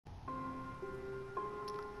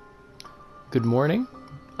Good morning,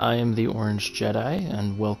 I am the Orange Jedi,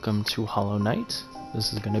 and welcome to Hollow Knight.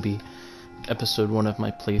 This is going to be episode 1 of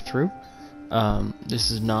my playthrough.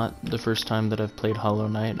 This is not the first time that I've played Hollow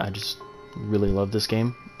Knight. I just really love this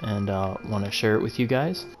game, and want to share it with you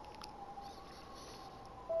guys.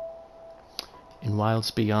 In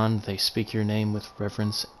wilds beyond, they speak your name with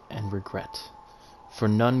reverence and regret. For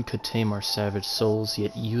none could tame our savage souls,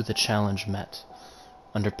 yet you the challenge met.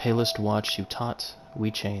 Under palest watch you taught,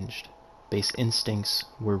 we changed. Base instincts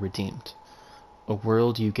were redeemed. A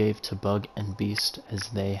world you gave to bug and beast as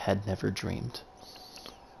they had never dreamed.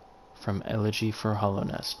 From Elegy for Hollow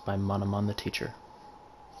Nest by Manamon the Teacher.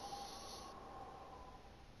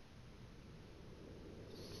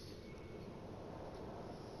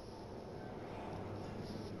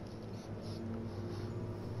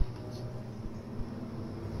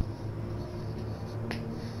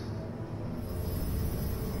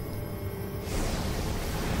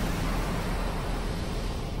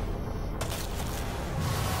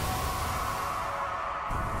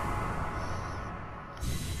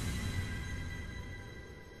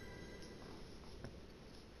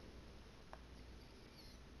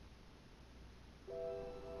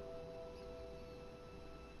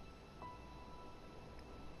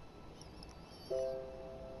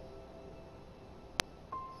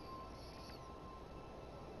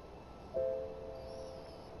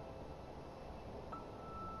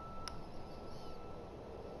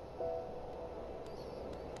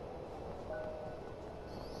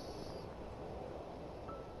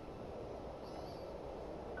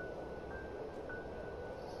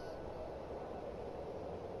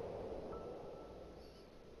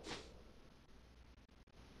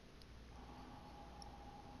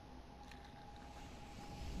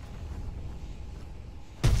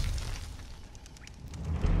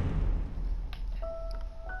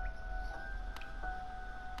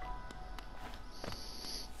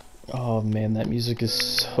 Oh man, that music is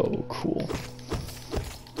so cool.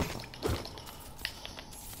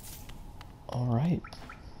 Alright.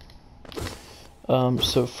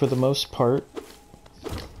 So for the most part,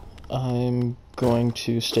 I'm going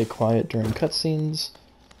to stay quiet during cutscenes.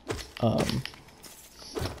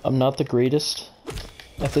 I'm not the greatest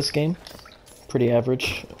at this game. Pretty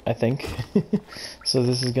average, I think. So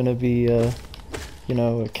this is gonna be, you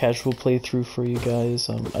know, a casual playthrough for you guys.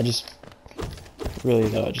 Really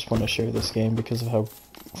though, I just want to share this game because of how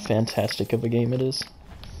fantastic of a game it is.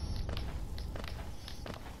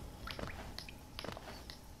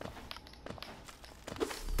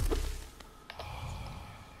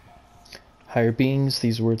 Higher beings,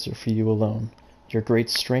 these words are for you alone. Your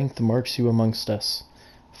great strength marks you amongst us.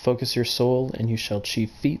 Focus your soul and you shall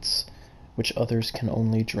achieve feats which others can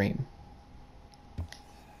only dream.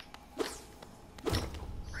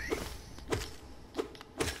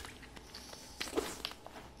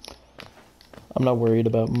 I'm not worried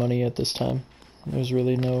about money at this time. There's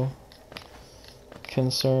really no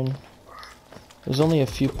concern. There's only a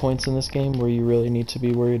few points in this game where you really need to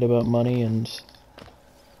be worried about money, and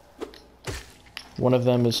one of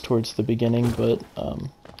them is towards the beginning, but I'm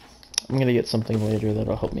gonna get something later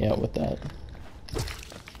that'll help me out with that.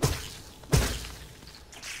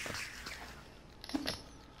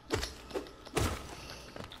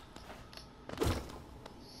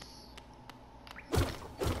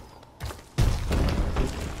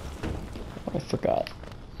 I forgot.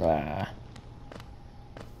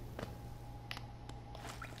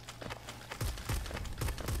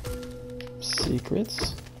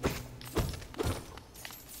 Secrets.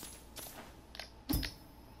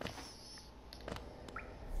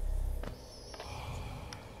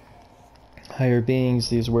 Higher beings,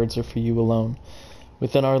 these words are for you alone.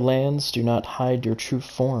 Within our lands, do not hide your true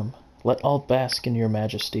form. Let all bask in your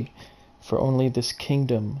majesty, for only this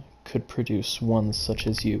kingdom could produce one such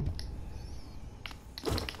as you.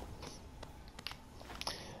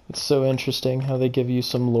 It's so interesting how they give you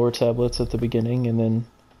some lore tablets at the beginning and then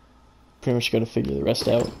pretty much gotta figure the rest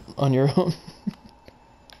out on your own.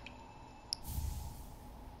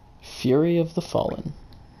 Fury of the Fallen.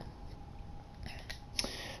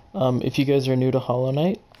 If you guys are new to Hollow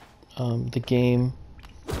Knight, the game,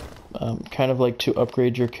 kind of like to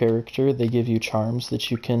upgrade your character, they give you charms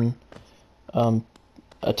that you can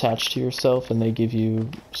attach to yourself, and they give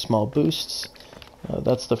you small boosts.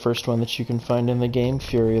 That's the first one that you can find in the game,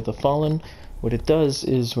 Fury of the Fallen. What it does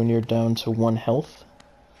is when you're down to 1 health,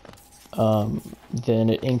 then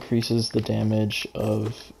it increases the damage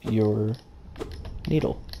of your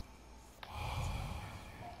needle.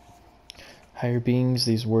 Higher beings,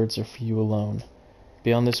 these words are for you alone.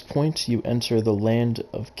 Beyond this point, you enter the land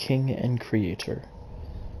of King and Creator.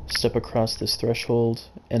 step across this threshold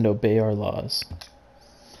and obey our laws.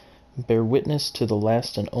 Bear witness to the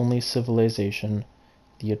last and only civilization,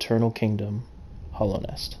 the Eternal Kingdom, Hollow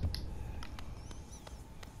Nest.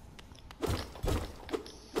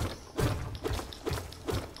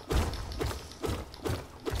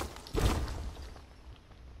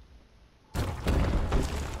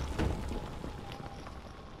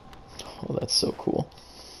 Oh, that's so cool.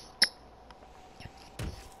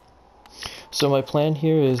 So my plan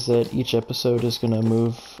here is that each episode is going to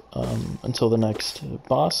move until the next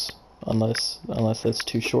boss, unless that's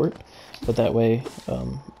too short. But that way,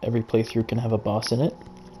 every playthrough can have a boss in it.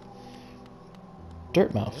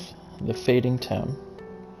 Dirtmouth, the fading town.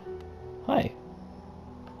 Hi.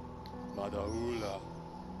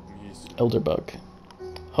 Elderbug.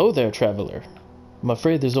 Ho there, traveler. I'm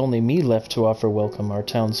afraid there's only me left to offer welcome. Our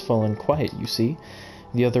town's fallen quiet, you see.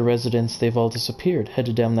 The other residents, they've all disappeared,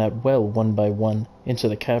 headed down that well one by one, into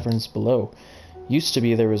the caverns below. Used to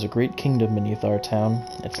be there was a great kingdom beneath our town.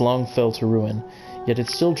 It's long fell to ruin, yet it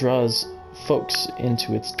still draws folks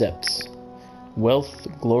into its depths. Wealth,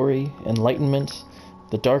 glory, enlightenment,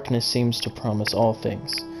 the darkness seems to promise all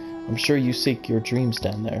things. I'm sure you seek your dreams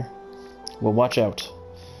down there. Well, watch out.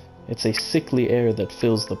 It's a sickly air that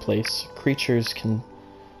fills the place. Creatures can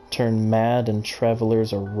turn mad and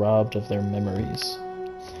travelers are robbed of their memories.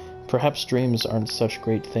 Perhaps dreams aren't such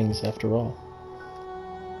great things after all.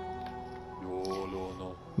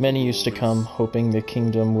 Many used to come, hoping the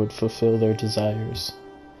kingdom would fulfill their desires.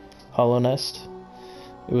 Hollow Nest,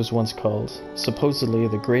 it was once called, supposedly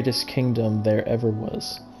the greatest kingdom there ever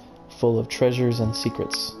was, full of treasures and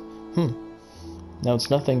secrets. Now it's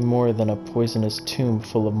nothing more than a poisonous tomb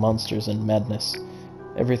full of monsters and madness.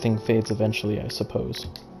 Everything fades eventually, I suppose.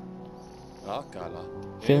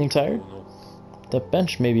 Feeling tired? That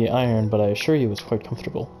bench may be iron, but I assure you it's quite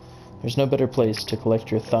comfortable. There's no better place to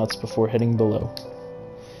collect your thoughts before heading below.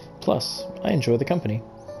 Plus, I enjoy the company.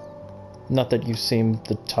 Not that you seem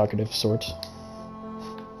the talkative sort.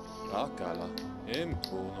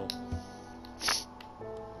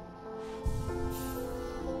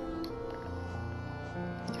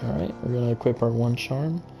 Alright, we're gonna equip our one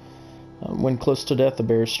charm. When close to death, the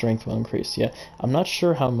bear's strength will increase. Yeah, I'm not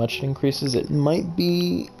sure how much it increases. It might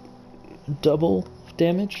be double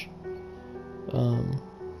damage. I'm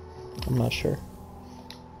not sure.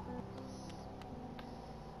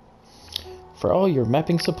 For all your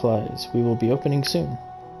mapping supplies, we will be opening soon.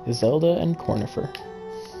 Iselda and Cornifer.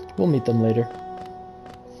 We'll meet them later.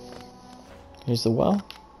 Here's the well.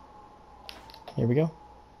 Here we go.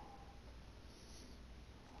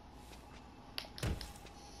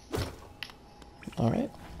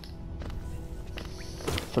 Alright.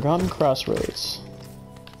 Forgotten Crossroads.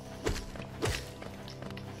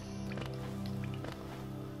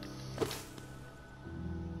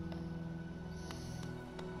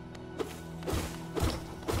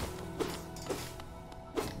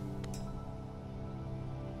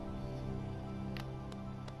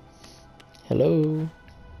 Hello.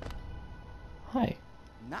 Hi.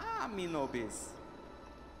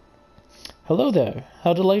 Hello there.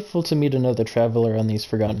 How delightful to meet another traveler on these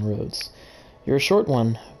forgotten roads. You're a short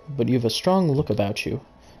one, but you've a strong look about you.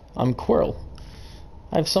 I'm Quirrell.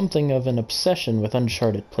 I've something of an obsession with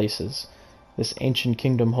uncharted places. This ancient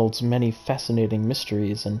kingdom holds many fascinating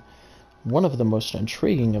mysteries, and one of the most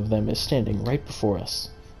intriguing of them is standing right before us.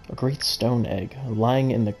 A great stone egg,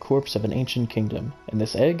 lying in the corpse of an ancient kingdom. And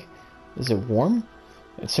this egg? Is it warm?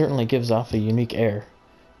 It certainly gives off a unique air.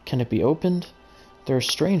 Can it be opened? There are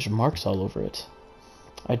strange marks all over it.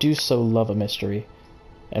 I do so love a mystery,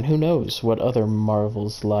 and who knows what other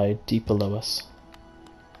marvels lie deep below us.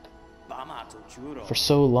 For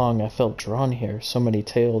so long I felt drawn here, so many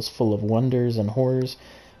tales full of wonders and horrors.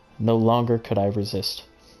 No longer could I resist.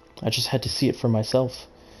 I just had to see it for myself.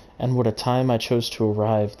 And what a time I chose to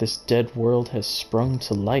arrive. This dead world has sprung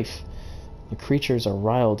to life. The creatures are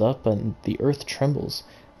riled up, and the earth trembles.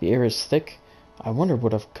 The air is thick. I wonder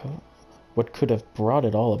what could have brought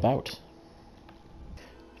it all about.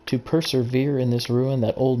 To persevere in this ruin,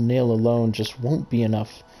 that old nail alone just won't be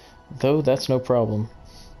enough. Though that's no problem.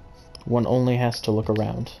 One only has to look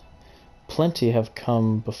around. Plenty have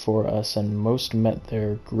come before us, and most met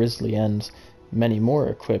their grisly ends, many more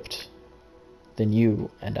equipped than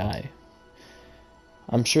you and I.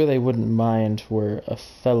 I'm sure they wouldn't mind were a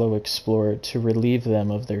fellow explorer to relieve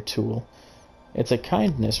them of their tool. It's a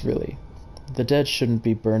kindness, really. The dead shouldn't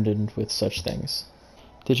be burdened with such things.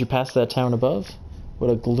 Did you pass that town above? What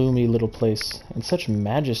a gloomy little place, and such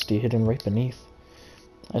majesty hidden right beneath.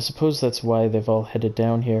 I suppose that's why they've all headed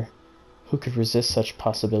down here. Who could resist such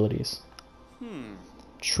possibilities?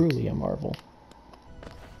 Truly a marvel.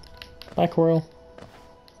 Bye, Coral.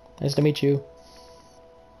 Nice to meet you.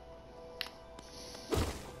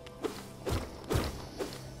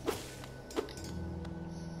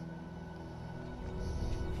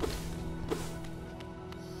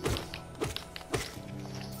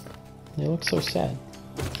 They look so sad.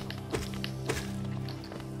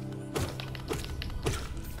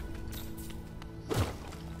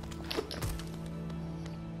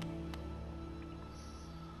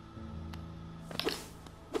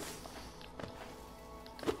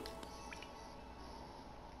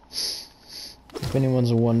 If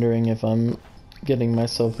anyone's wondering if I'm getting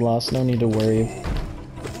myself lost, no need to worry.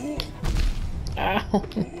 Ow!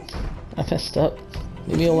 I messed up.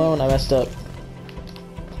 Leave me alone, I messed up.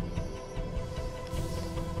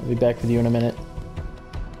 I'll be back with you in a minute.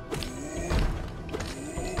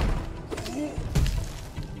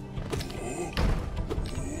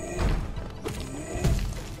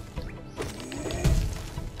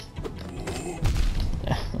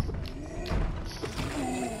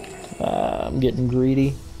 I'm getting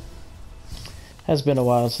greedy. Has been a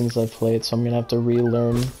while since I've played, so I'm gonna have to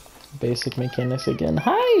relearn basic mechanics again.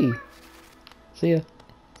 Hi! See ya.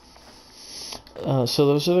 So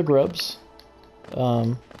those are the grubs.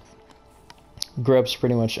 Grubs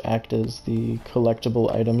pretty much act as the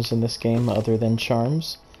collectible items in this game other than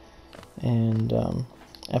charms. And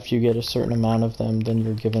after you get a certain amount of them, then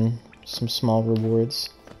you're given some small rewards,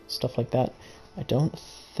 stuff like that. I don't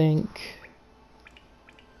think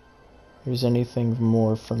there's anything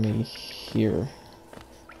more for me here.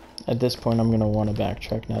 At this point, I'm going to want to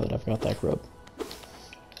backtrack now that I've got that grub.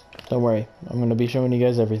 Don't worry, I'm going to be showing you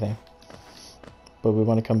guys everything. But we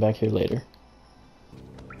want to come back here later.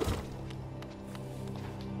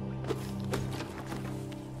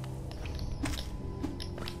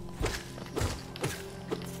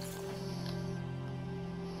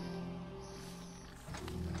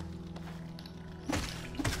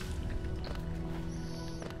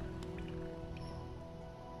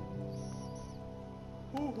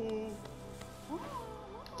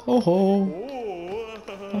 Oh ho!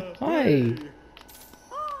 Hi!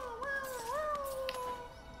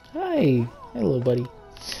 Hi! Hello, buddy.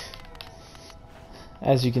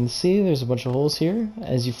 As you can see, there's a bunch of holes here.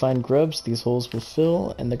 As you find grubs, these holes will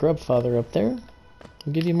fill, and the grub father up there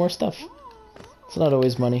will give you more stuff. It's not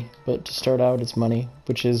always money, but to start out, it's money,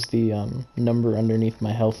 which is the number underneath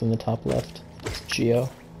my health in the top left. Geo.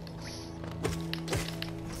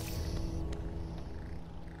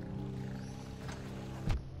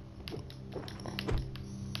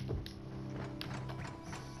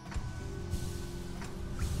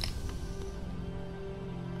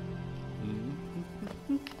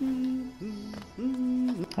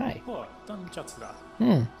 Hi.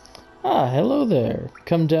 Ah, hello there.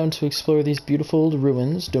 Come down to explore these beautiful old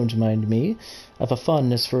ruins, don't mind me. I have a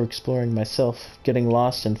fondness for exploring myself. Getting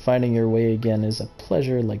lost and finding your way again is a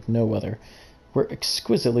pleasure like no other. We're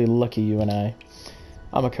exquisitely lucky, you and I.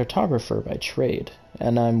 I'm a cartographer by trade,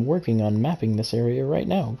 and I'm working on mapping this area right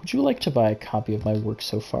now. Would you like to buy a copy of my work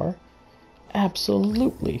so far?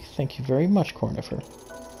 Absolutely. Thank you very much, Cornifer.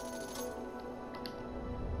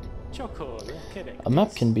 A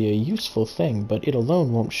map can be a useful thing, but it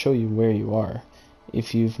alone won't show you where you are.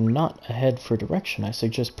 If you've not a head for direction, I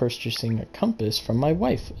suggest purchasing a compass from my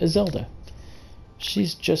wife, Zelda.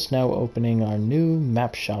 She's just now opening our new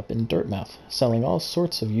map shop in Dirtmouth, selling all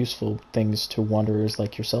sorts of useful things to wanderers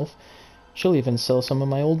like yourself. She'll even sell some of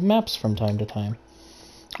my old maps from time to time.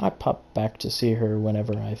 I pop back to see her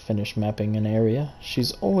whenever I finish mapping an area.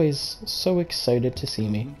 She's always so excited to see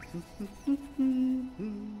me.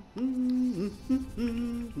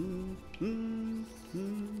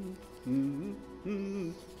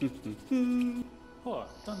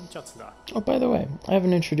 Oh, by the way, I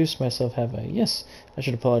haven't introduced myself, have I? Yes, I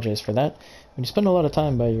should apologize for that. When you spend a lot of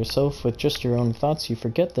time by yourself with just your own thoughts, you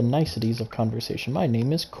forget the niceties of conversation. My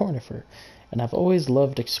name is Cornifer, and I've always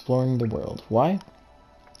loved exploring the world. Why?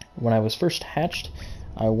 When I was first hatched,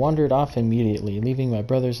 I wandered off immediately, leaving my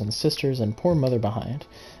brothers and sisters and poor mother behind.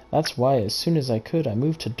 That's why, as soon as I could, I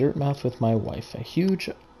moved to Dirtmouth with my wife, a huge,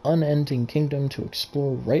 unending kingdom to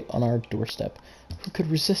explore right on our doorstep. Who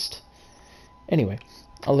could resist? Anyway,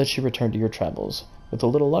 I'll let you return to your travels. With a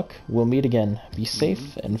little luck, we'll meet again. Be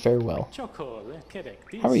safe and farewell.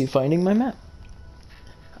 How are you finding my map?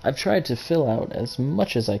 I've tried to fill out as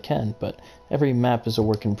much as I can, but every map is a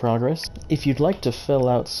work in progress. If you'd like to fill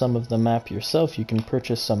out some of the map yourself, you can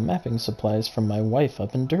purchase some mapping supplies from my wife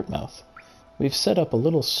up in Dirtmouth. We've set up a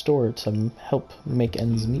little store to help make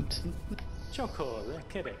ends meet.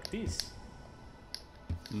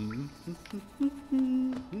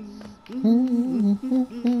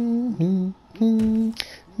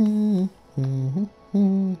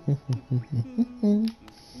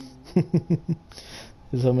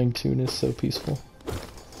 His humming tune is so peaceful.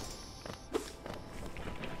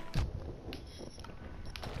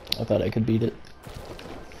 I thought I could beat it.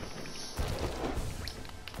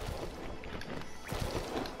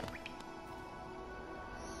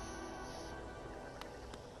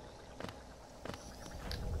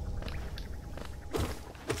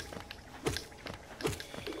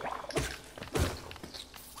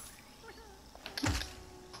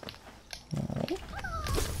 Alright.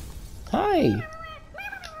 Hi!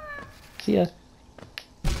 See ya.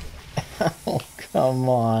 Oh, come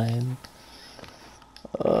on.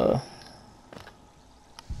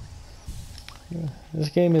 This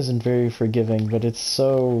game isn't very forgiving, but it's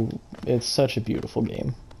such a beautiful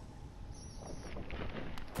game.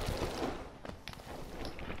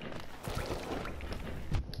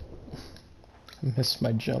 I missed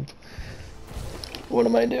my jump. What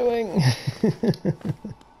am I doing?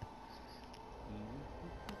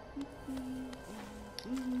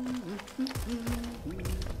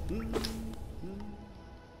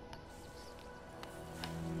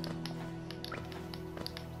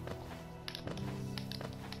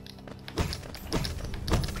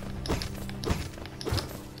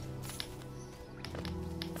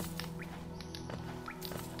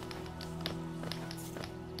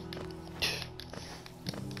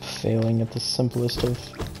 Failing at the simplest of...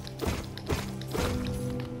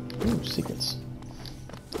 Ooh, secrets.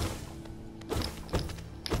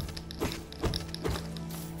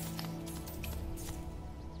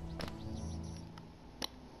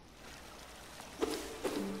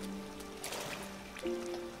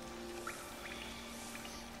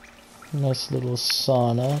 Nice little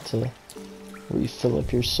sauna to refill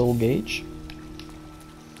up your soul gauge.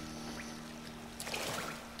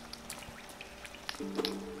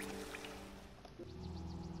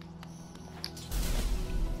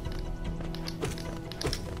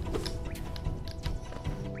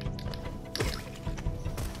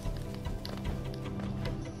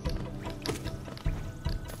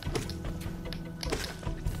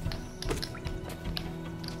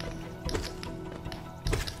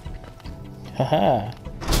 Haha!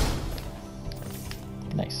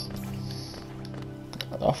 Nice.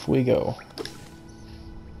 Off we go.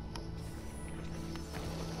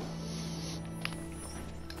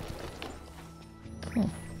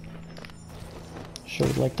 Sure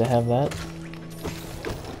would like to have that.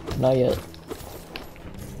 Not yet.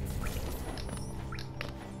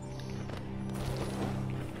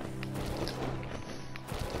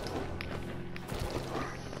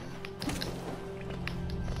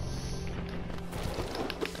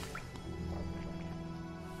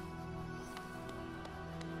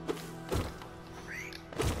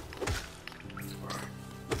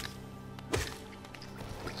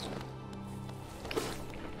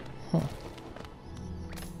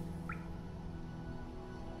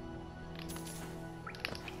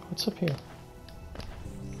 What's up here?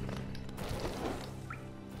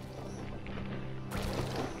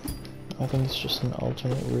 I think it's just an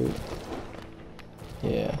alternate route.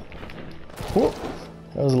 Yeah. Whoa!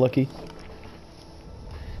 That was lucky.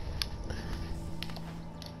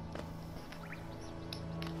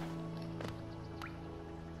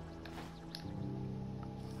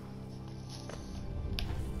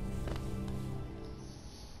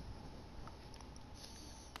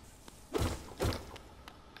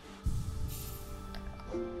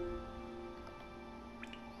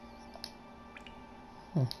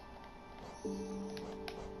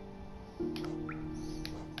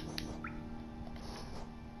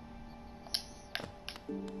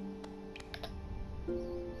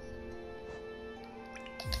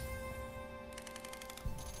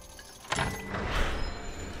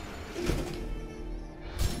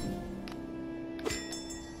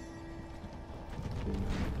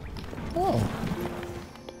 Oh.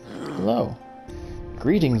 Hello.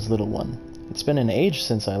 Greetings, little one. It's been an age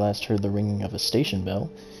since I last heard the ringing of a station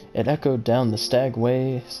bell. It echoed down the stag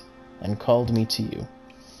ways and called me to you.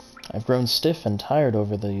 I've grown stiff and tired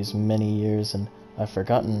over these many years, and I've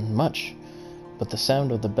forgotten much, but the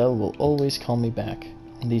sound of the bell will always call me back.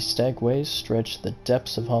 These stag ways stretch the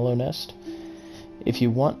depths of Hollow Nest. If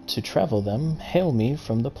you want to travel them, hail me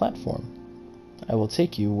from the platform. I will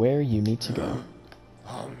take you where you need to go.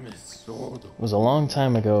 It was a long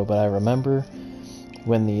time ago, but I remember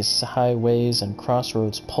when these highways and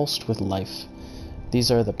crossroads pulsed with life.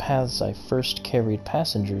 These are the paths I first carried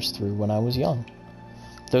passengers through when I was young.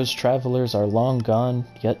 Those travelers are long gone,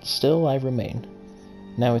 yet still I remain.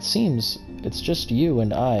 Now it seems it's just you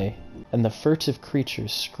and I, and the furtive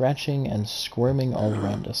creatures scratching and squirming all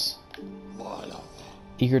around us.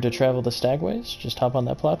 Eager to travel the stagways? Just hop on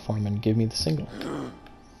that platform and give me the signal.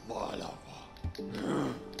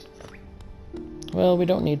 Well, we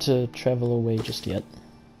don't need to travel away just yet.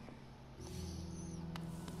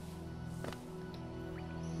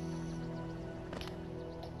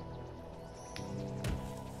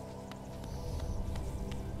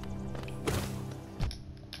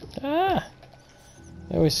 Ah!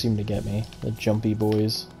 They always seem to get me, the jumpy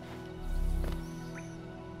boys.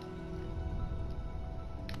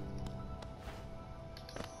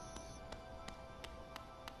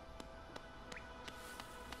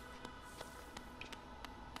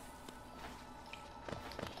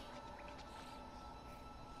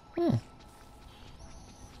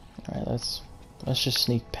 Alright, let's just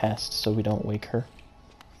sneak past so we don't wake her.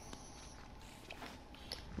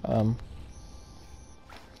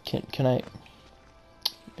 Can I...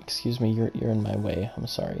 Excuse me, you're in my way. I'm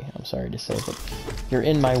sorry to say, but you're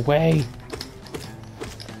in my way!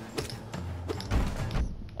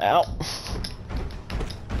 Ow!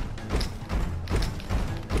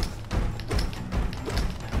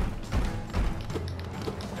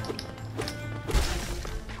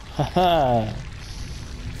 Haha!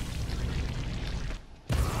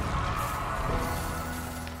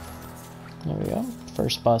 There we go.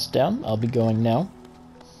 First boss down. I'll be going now.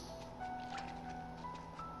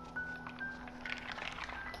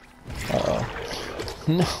 Uh-oh.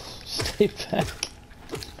 No, stay back.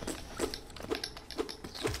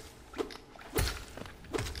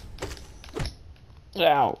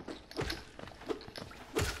 Ow.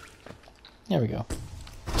 There we go.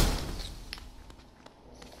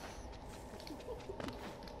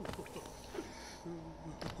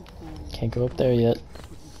 Can't go up there yet.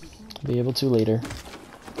 I'll be able to later.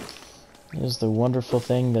 It is the wonderful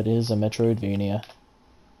thing that is a Metroidvania.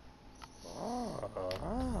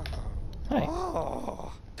 Hi.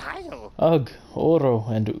 Ugh, Oro,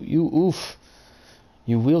 and you oof.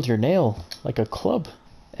 You wield your nail like a club.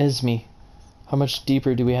 Esme, how much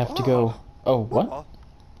deeper do we have to go? Oh, what?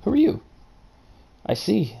 Who are you? I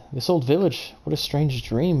see. This old village. What a strange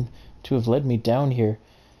dream to have led me down here.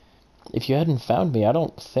 If you hadn't found me, I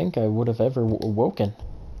don't think I would have ever awoken.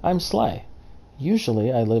 I'm Sly.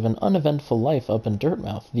 Usually I live an uneventful life up in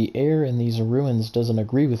Dirtmouth. The air in these ruins doesn't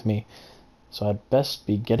agree with me, so I'd best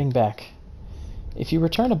be getting back. If you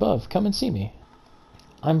return above, come and see me.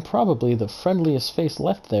 I'm probably the friendliest face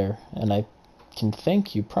left there, and I can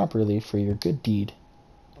thank you properly for your good deed.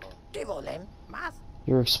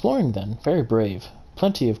 You're exploring then? Very brave.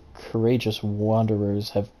 Plenty of courageous wanderers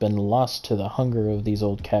have been lost to the hunger of these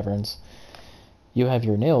old caverns. You have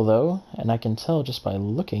your nail, though, and I can tell just by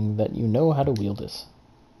looking that you know how to wield it.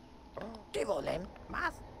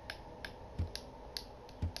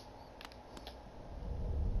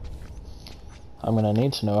 I'm gonna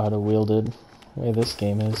need to know how to wield it, the way this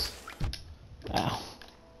game is. Ow.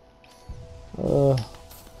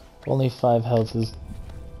 Only 5 health is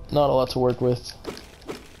not a lot to work with.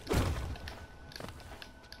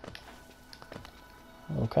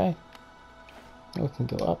 Okay. We can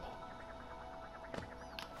go up.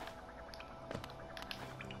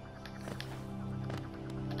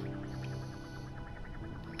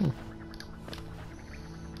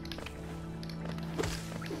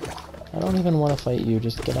 I don't even want to fight you,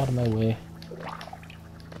 just get out of my way.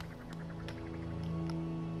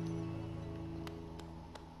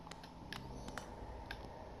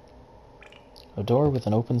 A door with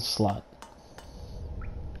an open slot.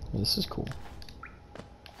 This is cool.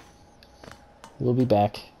 We'll be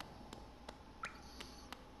back.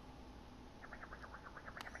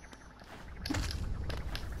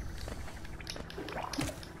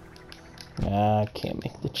 I can't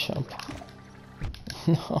make the jump.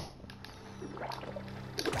 No.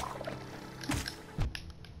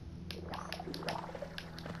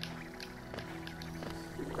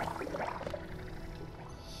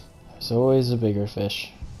 There's always a bigger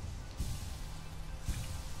fish.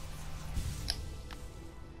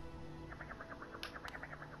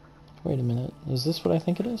 Wait a minute, is this what I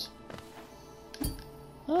think it is?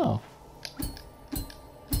 Oh.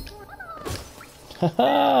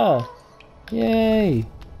 Haha! Yay!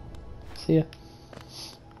 See ya.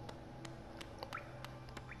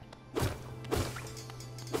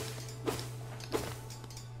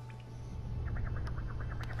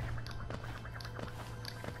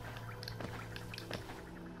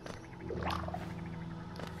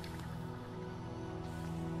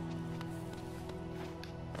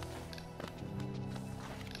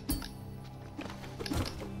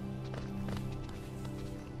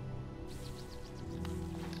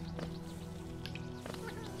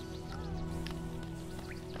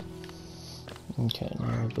 Okay,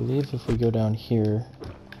 now I believe if we go down here,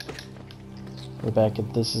 we're back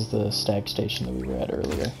at, this is the stag station that we were at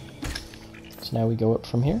earlier. So now we go up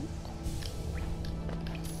from here.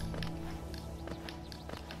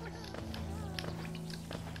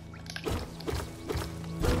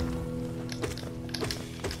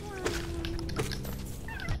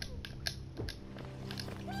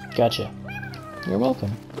 Gotcha. You're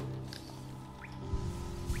welcome.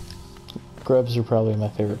 Grubs are probably my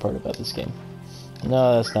favorite part about this game.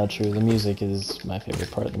 No, that's not true. The music is my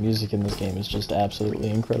favorite part. The music in this game is just absolutely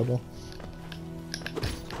incredible.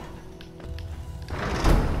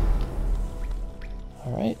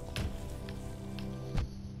 Alright.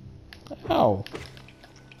 Ow!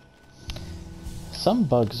 Some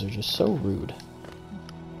bugs are just so rude.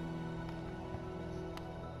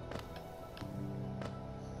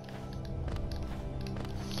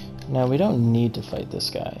 Now, we don't need to fight this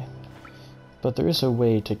guy, but there is a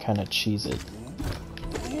way to kind of cheese it.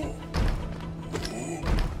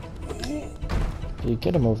 You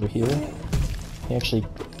get him over here, he actually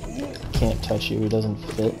can't touch you, he doesn't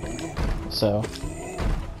fit, so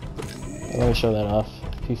let me show that off.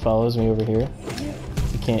 If he follows me over here,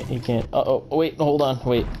 he can't, uh-oh, wait, hold on,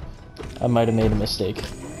 wait, I might have made a mistake.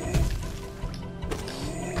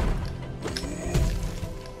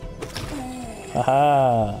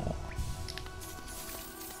 Haha!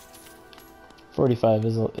 45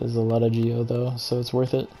 is a lot of geo though, so it's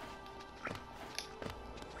worth it.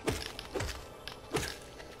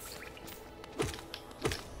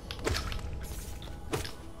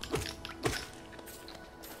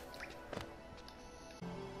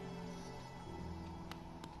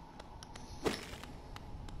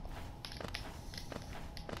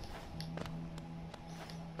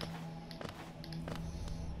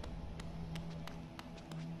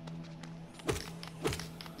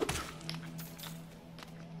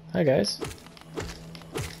 Hi guys.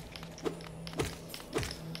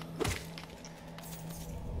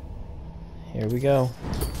 Here we go.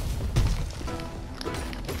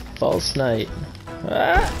 False night.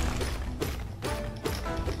 Ah!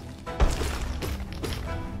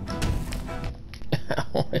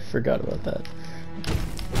 Ow, I forgot about that.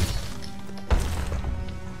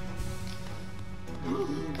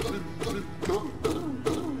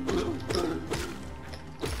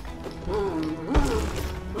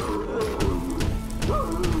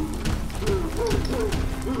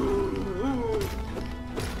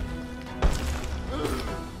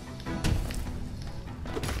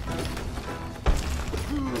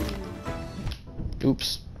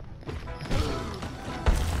 Oops.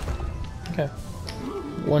 Okay.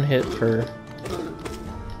 One hit per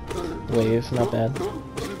wave, not bad.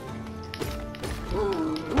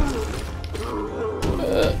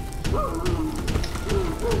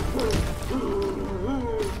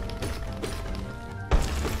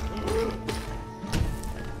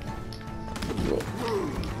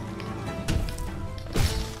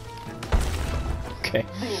 Okay.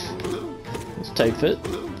 It's tight fit.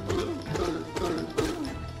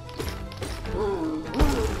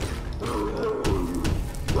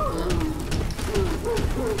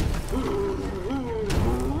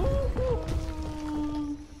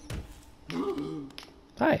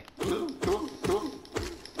 Hi.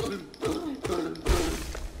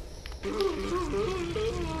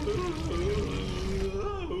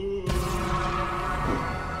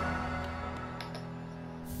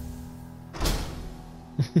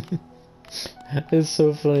 It's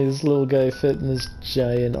so funny, this little guy fit in this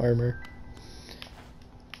giant armor.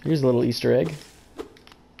 Here's a little Easter egg.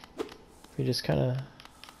 We just kind of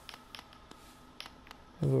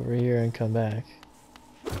move over here and come back.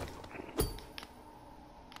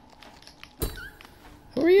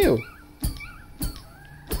 Who are you?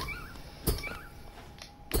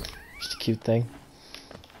 Just a cute thing.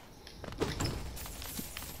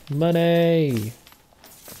 Money!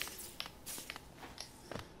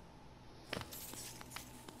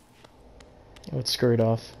 Oh, it scurried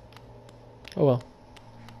off. Oh well.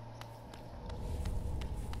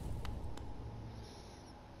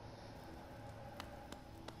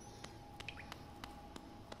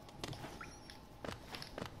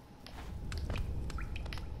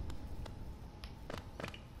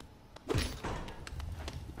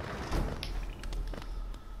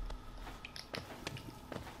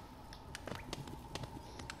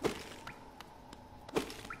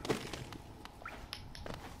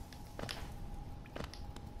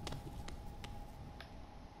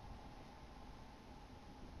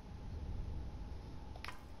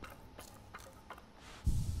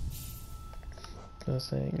 I was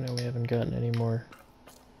saying, no, we haven't gotten any more.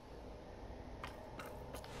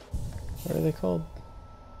 What are they called?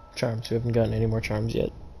 Charms. We haven't gotten any more charms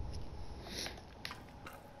yet.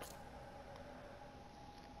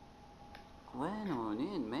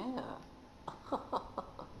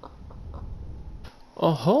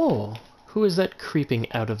 Oh-ho! Who is that creeping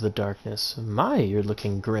out of the darkness? My, you're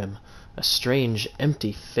looking grim. A strange,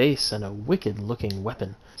 empty face and a wicked-looking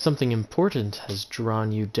weapon. Something important has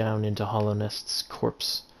drawn you down into Hollow Nest's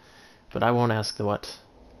corpse. But I won't ask the what.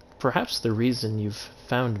 Perhaps the reason you've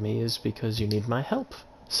found me is because you need my help.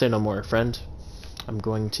 Say no more, friend. I'm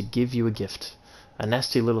going to give you a gift. A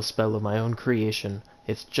nasty little spell of my own creation.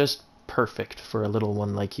 It's just perfect for a little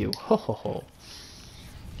one like you. Ho ho ho.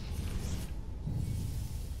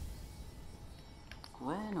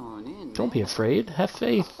 Don't be afraid. Have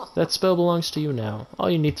faith. That spell belongs to you now. All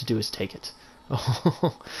you need to do is take it.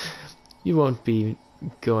 Oh, you won't be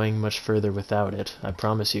going much further without it, I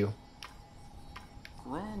promise you.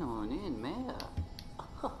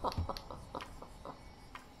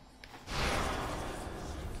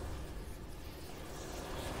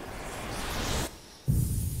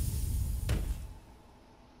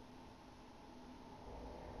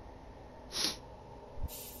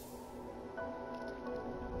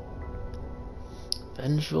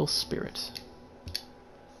 Vengeful Spirit.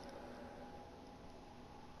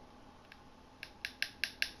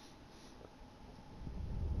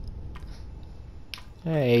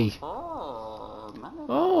 Hey. Oh,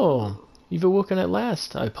 you've awoken at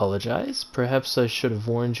last. I apologize. Perhaps I should have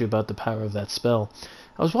warned you about the power of that spell.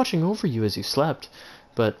 I was watching over you as you slept,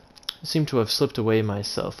 but I seem to have slipped away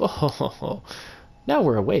myself. Oh, now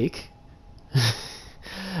we're awake.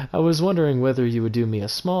 I was wondering whether you would do me a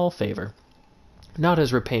small favor. Not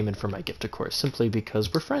as repayment for my gift, of course, simply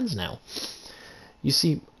because we're friends now. You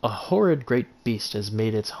see, a horrid great beast has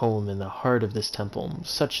made its home in the heart of this temple.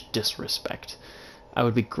 Such disrespect. I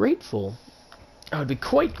would be quite grateful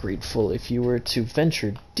if you were to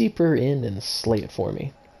venture deeper in and slay it for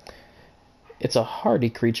me. It's a hardy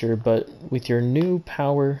creature, but with your new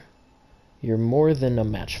power, you're more than a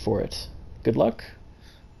match for it. Good luck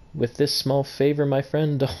with this small favor, my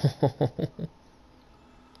friend.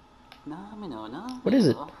 What is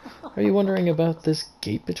it? Are you wondering about this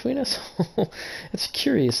gate between us? It's a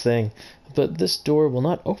curious thing, but this door will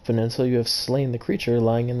not open until you have slain the creature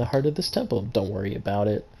lying in the heart of this temple. Don't worry about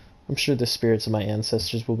it. I'm sure the spirits of my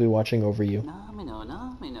ancestors will be watching over you. I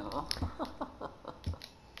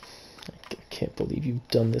can't believe you've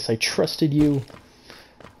done this. I trusted you.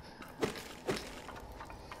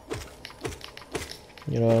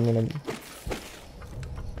 You know, I'm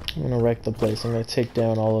gonna wreck the place. I'm gonna take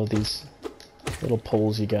down all of these little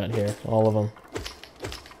poles you got here. All of them.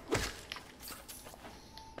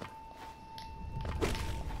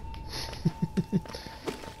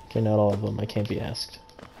 Okay, not all of them. I can't be asked.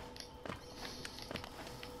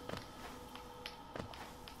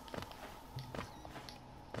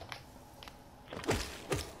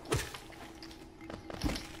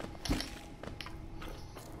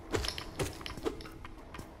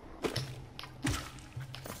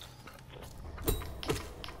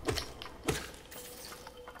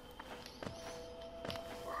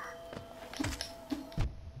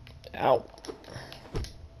 Ow.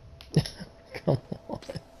 Come on.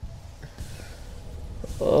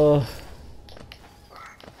 Ugh.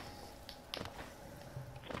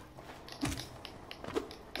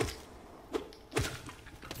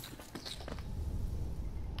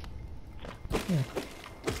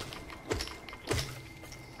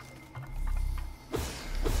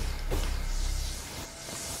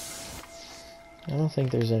 I don't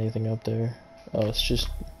think there's anything up there. Oh, it's just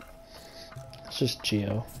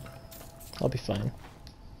Geo. I'll be fine.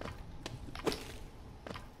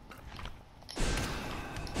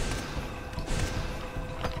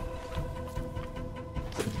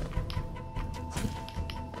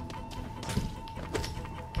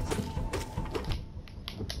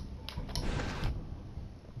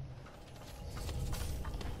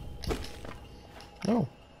 Oh.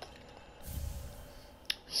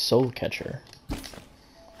 Soul Catcher.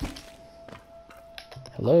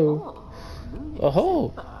 Hello.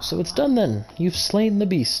 Oh, so it's done then. You've slain the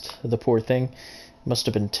beast. The poor thing must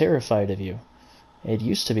have been terrified of you. It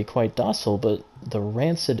used to be quite docile, but the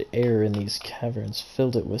rancid air in these caverns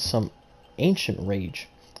filled it with some ancient rage.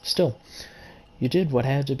 Still, you did what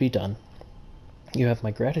had to be done. You have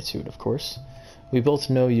my gratitude, of course. We both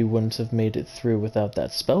know you wouldn't have made it through without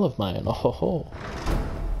that spell of mine. Oh ho ho.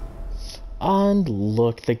 And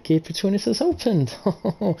look, the gate between us is opened.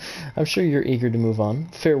 I'm sure you're eager to move on.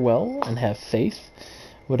 Farewell, and have faith.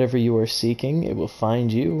 Whatever you are seeking, it will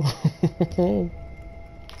find you.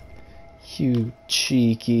 You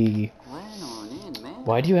cheeky.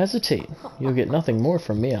 Why do you hesitate? You'll get nothing more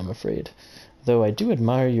from me, I'm afraid. Though I do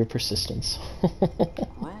admire your persistence.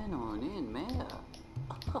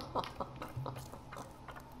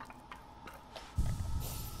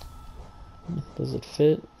 Does it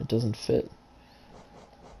fit? It doesn't fit.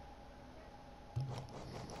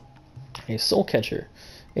 A soul catcher.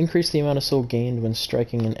 Increase the amount of soul gained when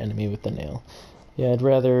striking an enemy with the nail. Yeah, I'd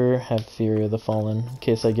rather have Fury of the Fallen, in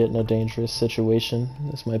case I get in a dangerous situation.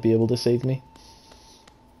 This might be able to save me.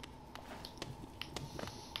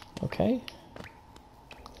 Okay.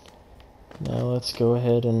 Now let's go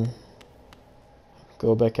ahead and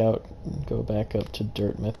go back out and go back up to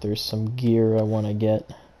Dirtmouth. There's some gear I want to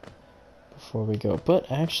get before we go.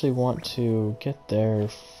 But I actually want to get there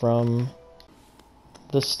from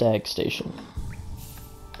the Stag Station.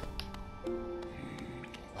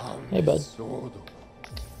 Hey, bud.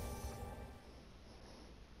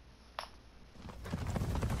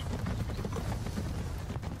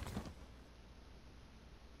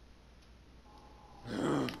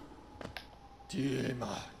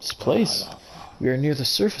 This place. We are near the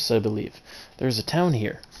surface, I believe. There is a town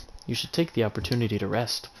here. You should take the opportunity to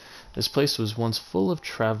rest. This place was once full of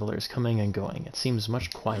travelers coming and going. It seems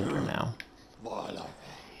much quieter now.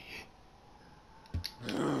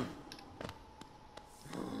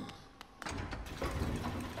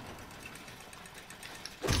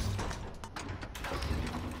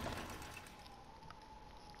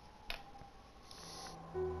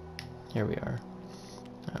 Here we are.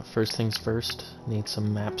 First things first, need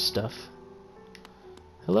some map stuff.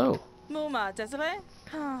 Hello.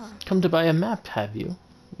 Come to buy a map, have you?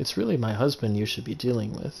 It's really my husband you should be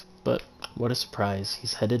dealing with, but what a surprise,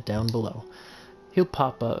 he's headed down below. He'll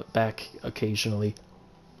pop back occasionally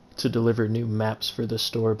to deliver new maps for the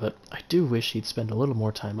store, but I do wish he'd spend a little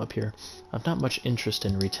more time up here. I've not much interest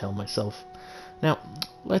in retail myself. Now,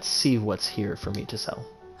 let's see what's here for me to sell.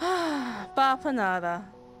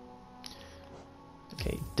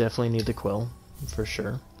 Okay, definitely need the quill, for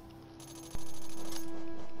sure.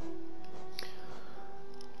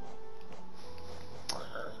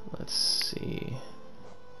 Let's see.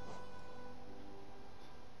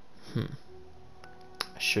 I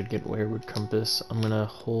should get Wayward Compass. I'm gonna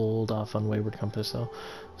hold off on Wayward Compass though.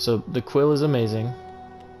 So the quill is amazing.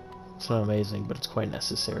 It's not amazing, but it's quite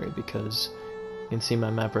necessary because you can see my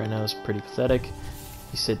map right now is pretty pathetic.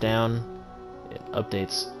 You sit down, it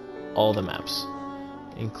updates all the maps,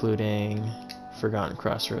 including Forgotten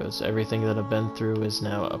Crossroads. Everything that I've been through is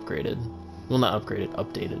now upgraded. Well, not upgraded,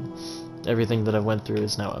 updated. Everything that I went through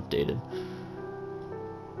is now updated.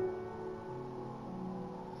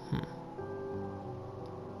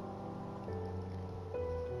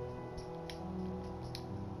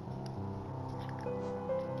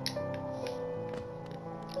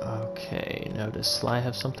 Okay, now does Sly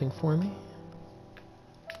have something for me?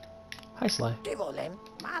 Hi, Sly.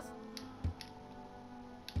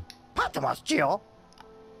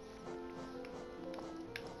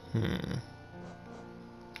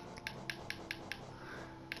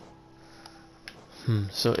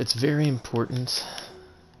 So it's very important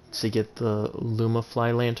to get the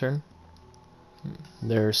Lumafly lantern.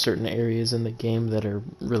 There are certain areas in the game that are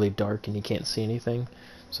really dark and you can't see anything,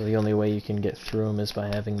 so the only way you can get through them is by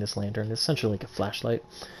having this lantern. It's essentially like a flashlight.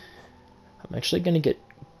 I'm actually going to get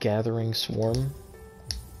Gathering Swarm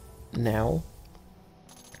now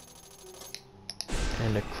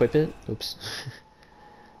and equip it. Oops.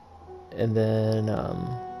 And then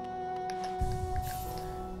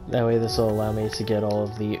that way this will allow me to get all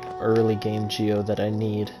of the early game geo that I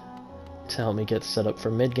need to help me get set up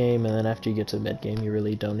for mid-game, and then after you get to mid-game you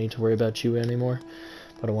really don't need to worry about geo anymore.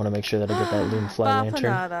 But I want to make sure that I get that Lumafly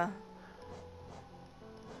lantern.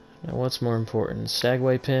 Now what's more important,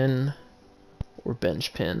 Stagway pin or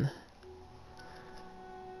bench pin?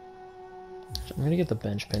 So I'm gonna get the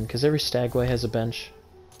bench pin because every Stagway has a bench,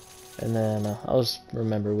 and then I'll just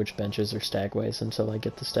remember which benches are Stagways until I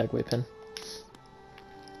get the Stagway pin.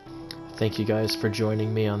 Thank you guys for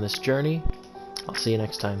joining me on this journey. I'll see you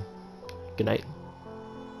next time. Good night.